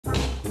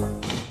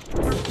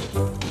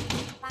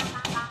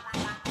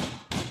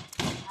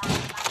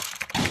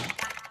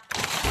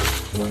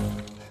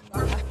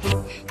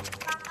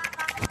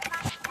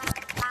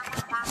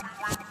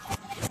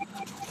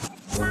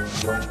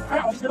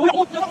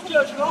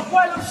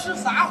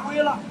13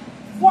回了，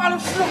划了10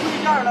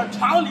回件了，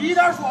厂里一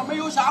点说没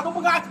有，啥都不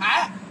敢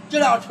开。这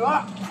辆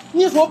车，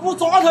你说不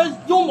造它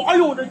有毛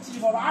用？这鸡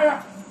巴玩意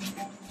儿。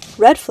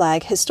 Red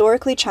flag,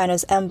 historically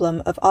China's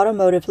emblem of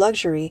automotive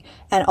luxury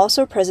and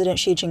also President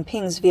Xi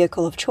Jinping's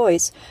vehicle of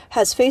choice,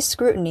 has faced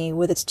scrutiny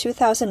with its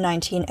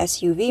 2019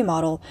 SUV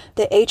model,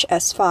 the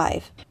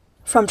HS5.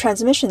 From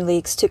transmission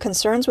leaks to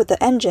concerns with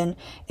the engine,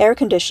 air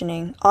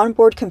conditioning,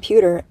 onboard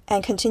computer,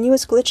 and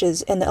continuous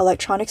glitches in the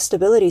electronic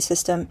stability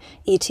system,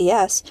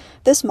 ETS,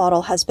 this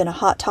model has been a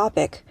hot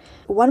topic.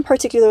 One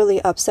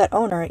particularly upset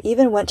owner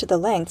even went to the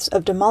lengths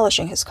of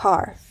demolishing his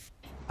car.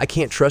 I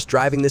can't trust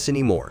driving this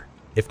anymore.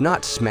 If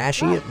not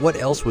smashing it, what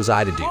else was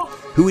I to do?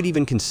 Who would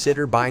even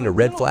consider buying a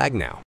red flag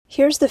now?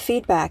 Here's the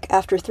feedback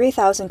after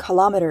 3,000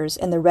 kilometers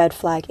in the Red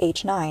Flag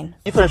H9.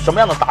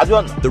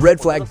 The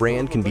Red Flag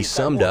brand can be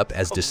summed up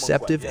as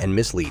deceptive and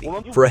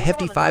misleading. For a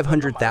hefty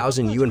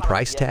 500,000 yuan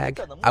price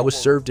tag, I was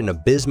served an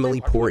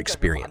abysmally poor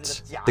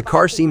experience. The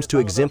car seems to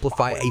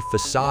exemplify a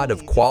facade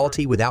of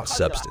quality without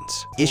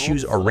substance.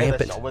 Issues are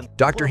rampant.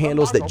 Doctor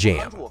handles that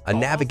jam, a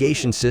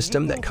navigation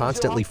system that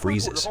constantly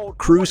freezes,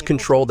 cruise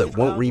control that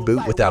won't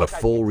reboot without a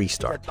full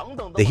restart.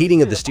 The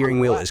heating of the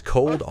steering wheel is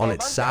cold on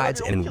its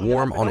sides and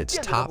warm on its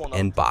top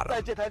and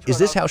bottom. Is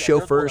this how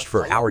chauffeurs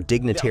for our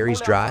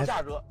dignitaries drive?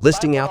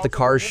 Listing out the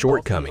car's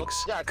shortcomings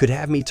could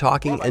have me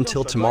talking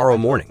until tomorrow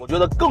morning.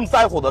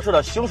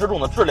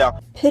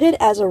 Pitted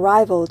as a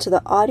rival to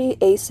the Audi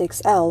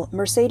A6L,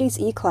 Mercedes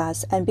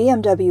E-Class, and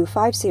BMW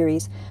 5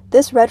 Series,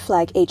 this Red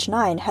Flag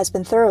H9 has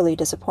been thoroughly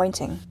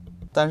disappointing.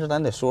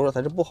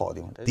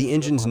 The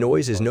engine's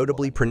noise is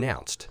notably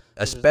pronounced,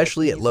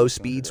 especially at low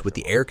speeds with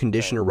the air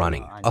conditioner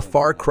running, a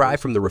far cry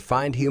from the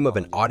refined hum of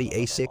an Audi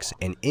A6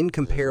 and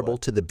incomparable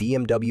to the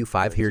BMW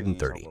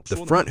 530.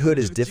 The front hood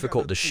is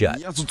difficult to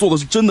shut.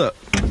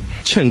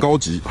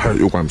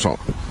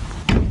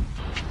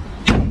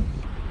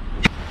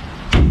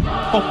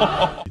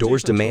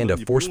 Doors demand a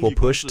forceful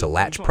push to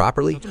latch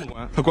properly.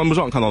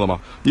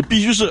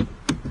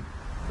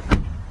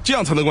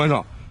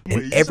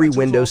 And every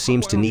window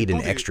seems to need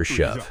an extra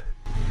shove.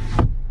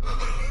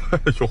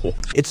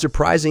 It's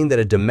surprising that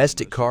a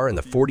domestic car in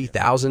the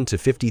 40,000 to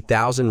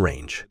 50,000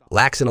 range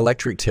lacks an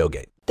electric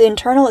tailgate. The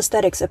internal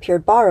aesthetics appear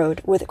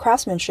borrowed, with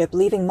craftsmanship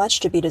leaving much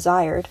to be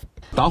desired.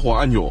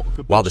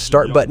 While the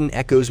start button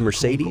echoes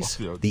Mercedes,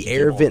 the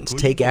air vents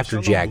take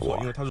after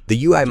Jaguar.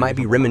 The UI might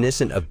be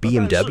reminiscent of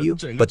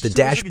BMW, but the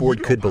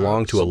dashboard could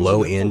belong to a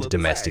low-end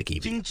domestic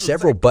EV.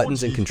 Several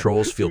buttons and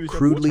controls feel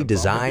crudely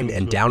designed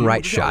and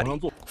downright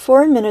shoddy.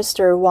 Foreign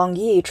Minister Wang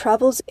Yi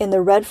travels in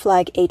the Red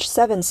Flag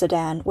H7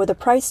 sedan with a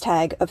price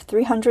tag of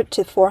 300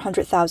 to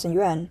 400,000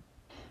 yuan.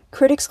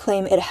 Critics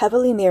claim it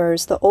heavily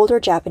mirrors the older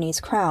Japanese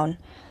Crown.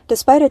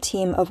 Despite a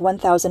team of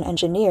 1,000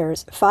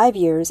 engineers, 5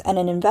 years, and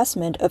an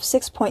investment of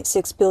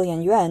 6.6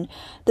 billion yuan,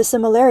 the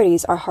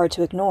similarities are hard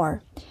to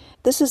ignore.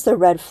 This is the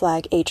Red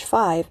Flag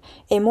H5,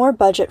 a more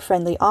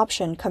budget-friendly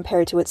option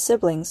compared to its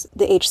siblings,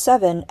 the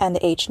H7 and the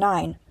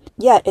H9.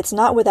 Yet, it's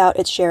not without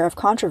its share of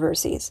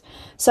controversies.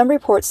 Some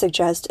reports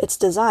suggest its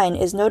design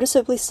is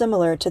noticeably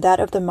similar to that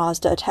of the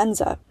Mazda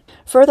Atenza.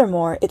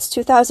 Furthermore, its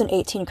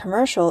 2018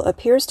 commercial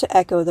appears to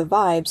echo the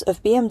vibes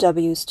of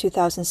BMW's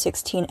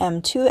 2016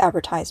 M2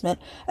 advertisement,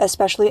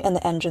 especially in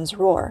the engine's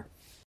roar.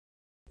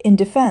 In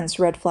defense,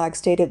 Red Flag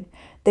stated,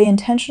 they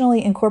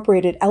intentionally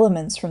incorporated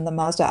elements from the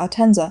Mazda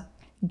Atenza,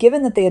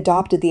 given that they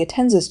adopted the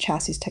Atenza's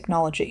chassis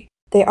technology.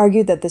 They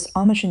argued that this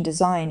homage in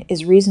design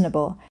is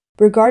reasonable.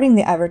 Regarding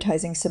the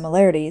advertising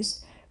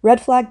similarities, Red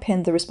Flag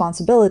pinned the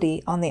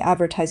responsibility on the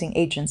advertising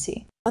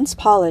agency. Once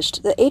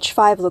polished, the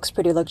H5 looks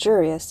pretty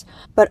luxurious,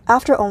 but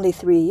after only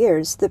 3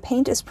 years, the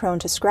paint is prone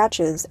to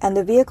scratches and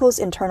the vehicle's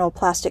internal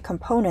plastic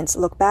components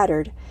look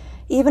battered.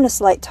 Even a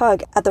slight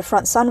tug at the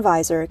front sun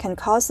visor can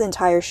cause the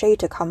entire shade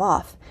to come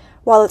off.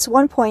 While its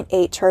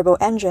 1.8 turbo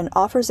engine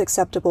offers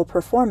acceptable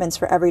performance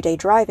for everyday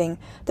driving,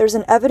 there's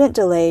an evident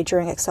delay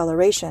during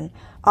acceleration.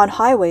 On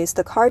highways,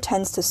 the car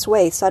tends to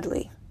sway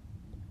subtly.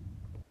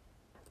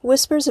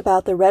 Whispers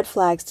about the Red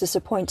Flag's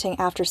disappointing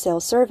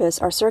after-sales service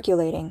are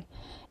circulating.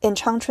 In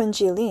Changchun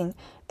Jilin,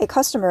 a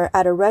customer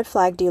at a Red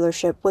Flag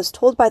dealership was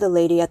told by the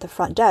lady at the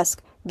front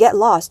desk, "Get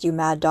lost, you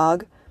mad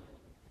dog."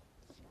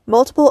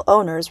 Multiple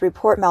owners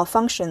report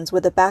malfunctions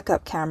with the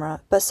backup camera,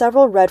 but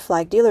several Red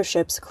Flag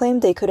dealerships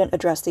claimed they couldn't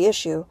address the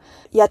issue.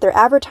 Yet their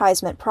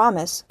advertisement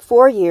promise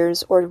 4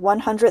 years or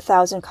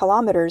 100,000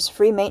 kilometers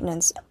free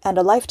maintenance and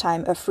a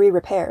lifetime of free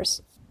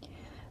repairs.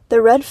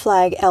 The Red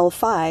Flag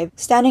L5,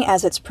 standing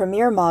as its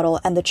premier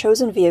model and the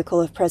chosen vehicle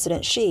of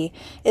President Xi,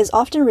 is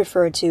often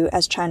referred to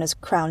as China's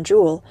crown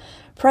jewel.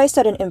 Priced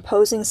at an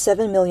imposing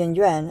 7 million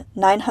yuan,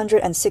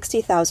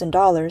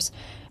 $960,000,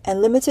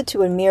 and limited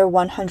to a mere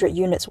 100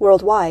 units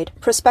worldwide,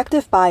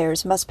 prospective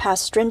buyers must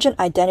pass stringent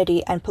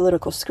identity and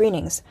political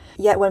screenings.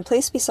 Yet when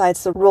placed beside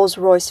the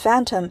Rolls-Royce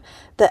Phantom,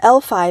 the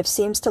L5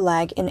 seems to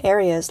lag in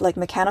areas like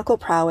mechanical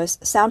prowess,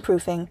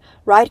 soundproofing,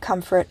 ride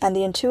comfort, and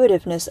the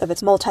intuitiveness of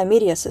its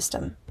multimedia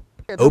system.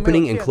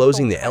 Opening and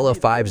closing the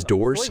LF5's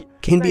doors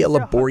can be a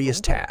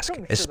laborious task,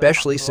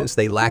 especially since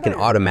they lack an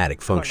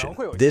automatic function.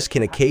 This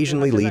can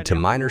occasionally lead to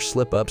minor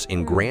slip-ups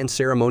in grand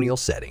ceremonial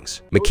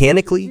settings.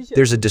 Mechanically,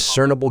 there's a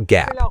discernible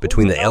gap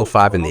between the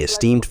L5 and the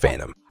esteemed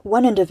Phantom.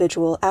 One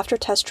individual, after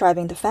test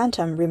driving the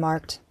Phantom,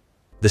 remarked,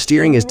 "The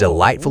steering is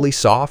delightfully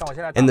soft,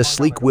 and the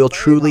sleek wheel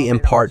truly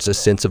imparts a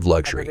sense of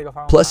luxury.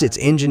 Plus, its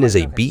engine is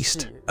a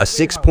beast, a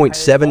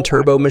 6.7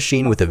 turbo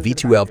machine with a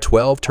V12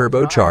 12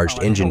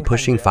 turbocharged engine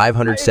pushing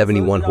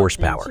 571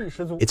 horsepower.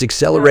 Its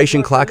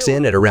acceleration clocks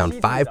in at around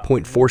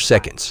 5.4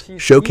 seconds,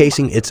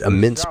 showcasing its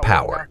immense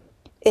power."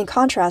 In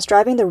contrast,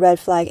 driving the red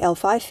flag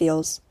L5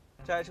 feels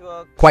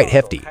quite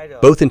hefty,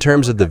 both in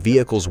terms of the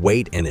vehicle's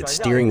weight and its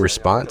steering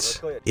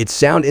response. Its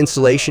sound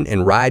insulation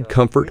and ride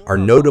comfort are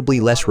notably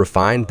less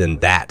refined than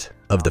that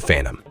of the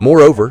Phantom.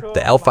 Moreover, the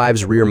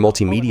L5's rear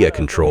multimedia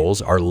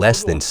controls are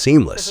less than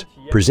seamless,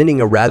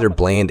 presenting a rather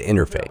bland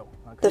interface.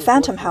 The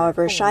Phantom,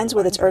 however, shines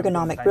with its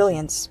ergonomic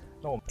brilliance.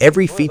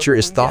 Every feature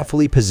is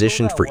thoughtfully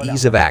positioned for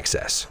ease of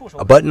access.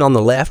 A button on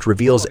the left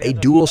reveals a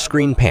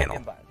dual-screen panel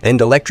and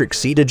electric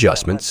seat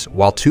adjustments,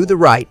 while to the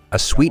right, a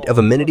suite of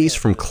amenities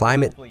from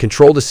climate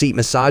control to seat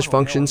massage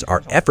functions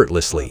are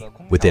effortlessly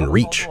within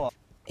reach.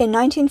 In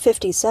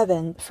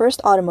 1957, First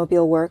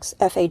Automobile Works,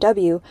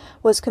 FAW,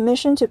 was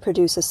commissioned to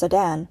produce a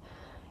sedan.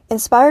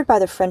 Inspired by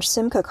the French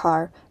Simca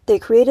car, they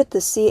created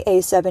the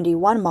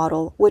CA71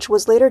 model, which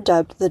was later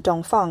dubbed the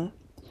Dongfeng.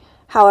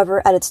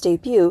 However, at its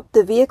debut,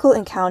 the vehicle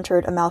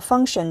encountered a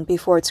malfunction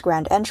before its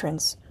grand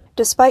entrance.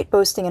 Despite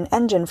boasting an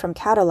engine from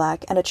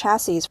Cadillac and a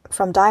chassis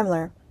from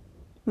Daimler,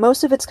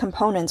 most of its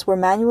components were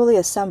manually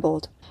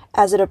assembled.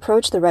 As it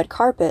approached the red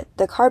carpet,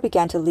 the car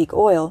began to leak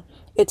oil,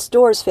 its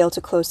doors failed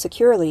to close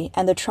securely,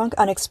 and the trunk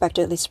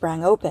unexpectedly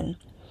sprang open.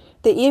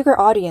 The eager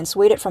audience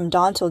waited from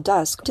dawn till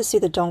dusk to see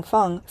the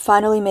Dongfeng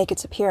finally make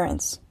its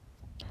appearance.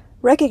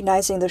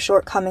 Recognizing the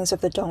shortcomings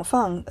of the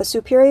Dongfeng, a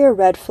superior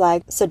red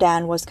flag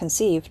sedan was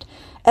conceived.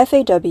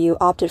 FAW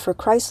opted for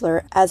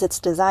Chrysler as its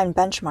design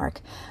benchmark.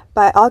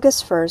 By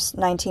August 1,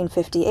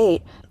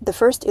 1958, the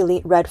first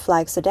elite red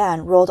flag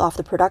sedan rolled off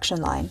the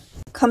production line.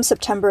 Come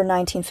September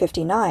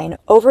 1959,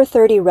 over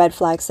 30 red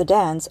flag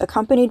sedans,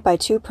 accompanied by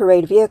 2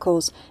 parade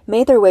vehicles,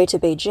 made their way to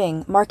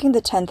Beijing, marking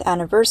the 10th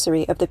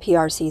anniversary of the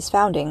PRC's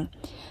founding.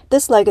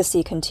 This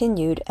legacy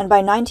continued, and by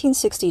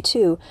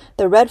 1962,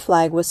 the red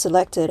flag was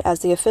selected as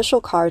the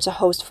official car to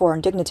host foreign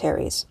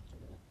dignitaries.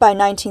 By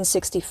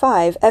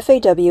 1965,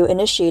 FAW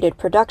initiated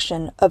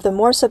production of the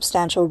more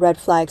substantial red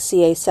flag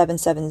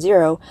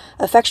CA770,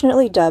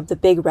 affectionately dubbed the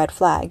Big Red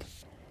Flag.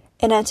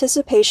 In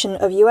anticipation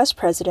of U.S.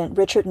 President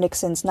Richard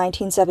Nixon's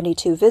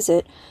 1972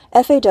 visit,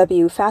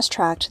 FAW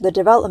fast-tracked the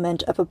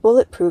development of a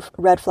bulletproof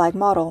red flag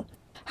model.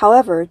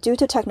 However, due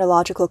to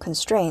technological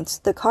constraints,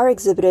 the car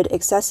exhibited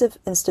excessive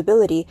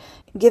instability,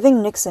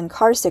 giving Nixon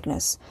car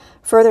sickness.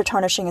 Further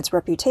tarnishing its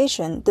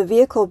reputation, the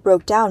vehicle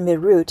broke down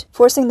mid-route,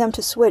 forcing them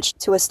to switch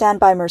to a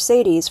standby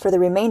Mercedes for the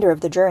remainder of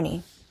the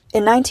journey.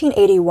 In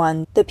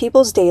 1981, the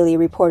People's Daily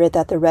reported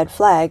that the red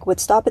flag would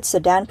stop its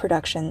sedan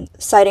production,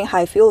 citing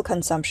high fuel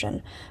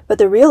consumption, but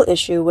the real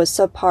issue was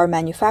subpar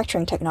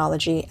manufacturing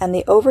technology and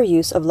the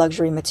overuse of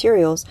luxury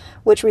materials,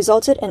 which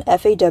resulted in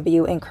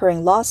FAW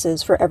incurring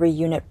losses for every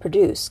unit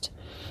produced.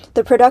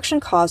 The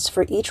production costs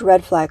for each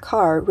red flag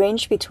car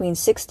ranged between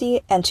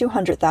 60 and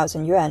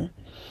 200,000 yuan,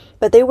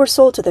 but they were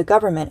sold to the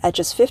government at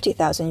just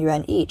 50,000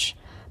 yuan each.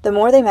 The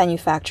more they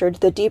manufactured,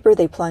 the deeper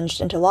they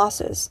plunged into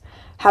losses.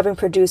 Having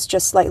produced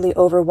just slightly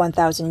over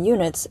 1,000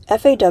 units,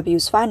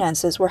 FAW's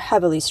finances were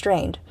heavily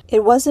strained.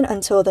 It wasn't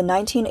until the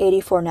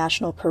 1984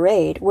 National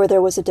Parade, where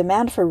there was a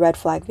demand for red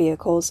flag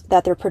vehicles,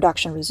 that their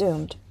production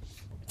resumed.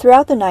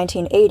 Throughout the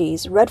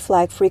 1980s, Red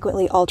Flag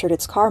frequently altered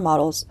its car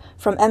models,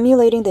 from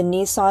emulating the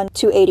Nissan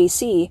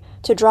 280C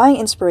to drawing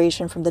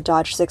inspiration from the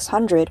Dodge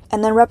 600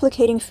 and then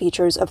replicating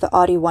features of the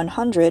Audi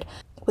 100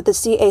 with the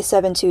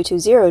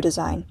CA7220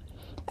 design.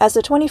 As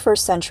the 21st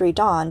century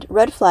dawned,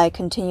 Red Flag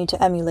continued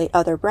to emulate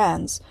other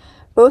brands.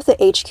 Both the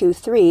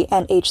HQ3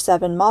 and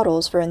H7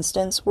 models, for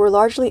instance, were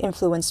largely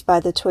influenced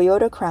by the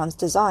Toyota Crown's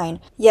design,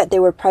 yet they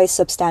were priced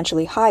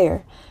substantially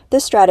higher.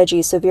 This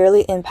strategy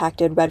severely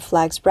impacted Red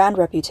Flag's brand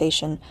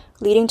reputation,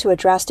 leading to a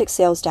drastic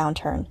sales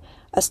downturn.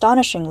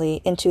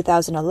 Astonishingly, in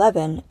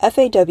 2011,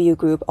 FAW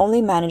Group only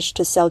managed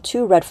to sell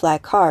 2 Red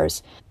Flag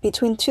cars.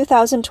 Between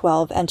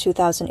 2012 and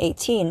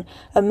 2018,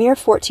 a mere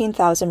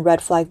 14,000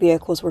 Red Flag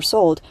vehicles were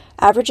sold,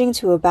 averaging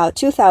to about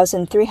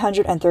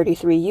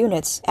 2,333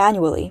 units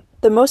annually.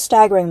 The most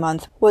staggering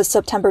month was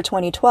September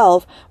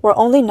 2012, where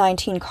only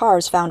 19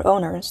 cars found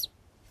owners.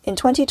 In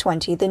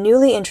 2020, the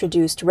newly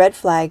introduced Red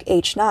Flag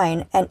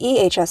H9 and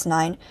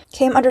EHS9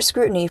 came under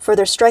scrutiny for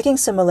their striking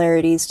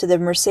similarities to the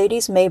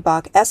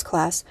Mercedes-Maybach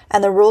S-Class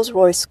and the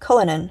Rolls-Royce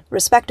Cullinan,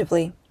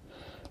 respectively.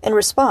 In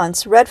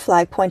response, Red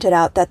Flag pointed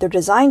out that their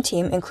design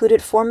team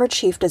included former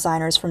chief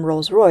designers from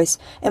Rolls-Royce,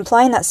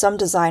 implying that some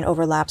design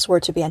overlaps were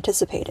to be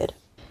anticipated.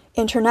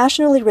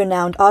 Internationally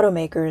renowned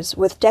automakers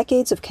with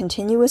decades of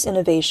continuous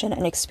innovation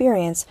and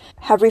experience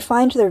have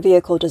refined their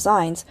vehicle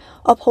designs,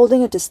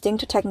 upholding a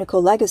distinct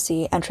technical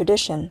legacy and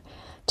tradition.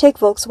 Take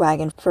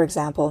Volkswagen, for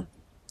example.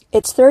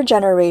 Its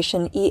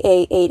third-generation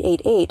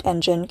EA888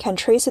 engine can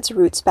trace its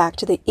roots back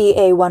to the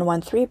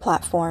EA113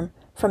 platform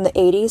from the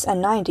 80s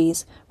and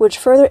 90s, which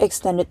further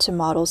extended to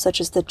models such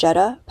as the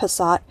Jetta,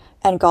 Passat,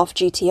 and Golf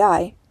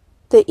GTI.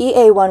 The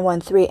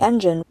EA113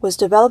 engine was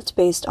developed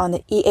based on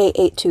the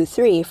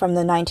EA823 from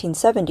the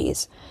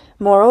 1970s.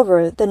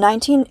 Moreover, the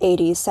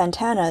 1980s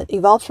Santana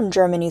evolved from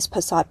Germany's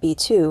Passat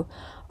B2.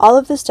 All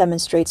of this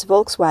demonstrates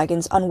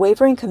Volkswagen's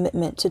unwavering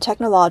commitment to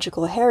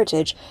technological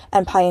heritage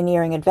and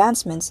pioneering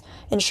advancements,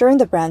 ensuring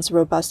the brand's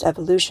robust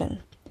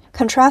evolution.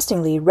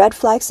 Contrastingly, red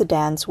flag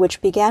sedans,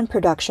 which began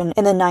production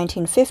in the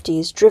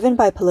 1950s driven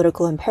by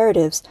political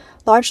imperatives,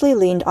 largely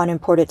leaned on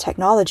imported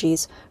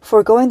technologies,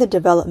 foregoing the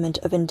development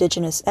of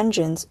indigenous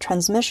engines,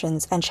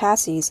 transmissions, and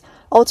chassis,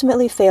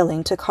 ultimately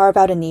failing to carve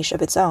out a niche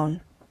of its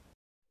own.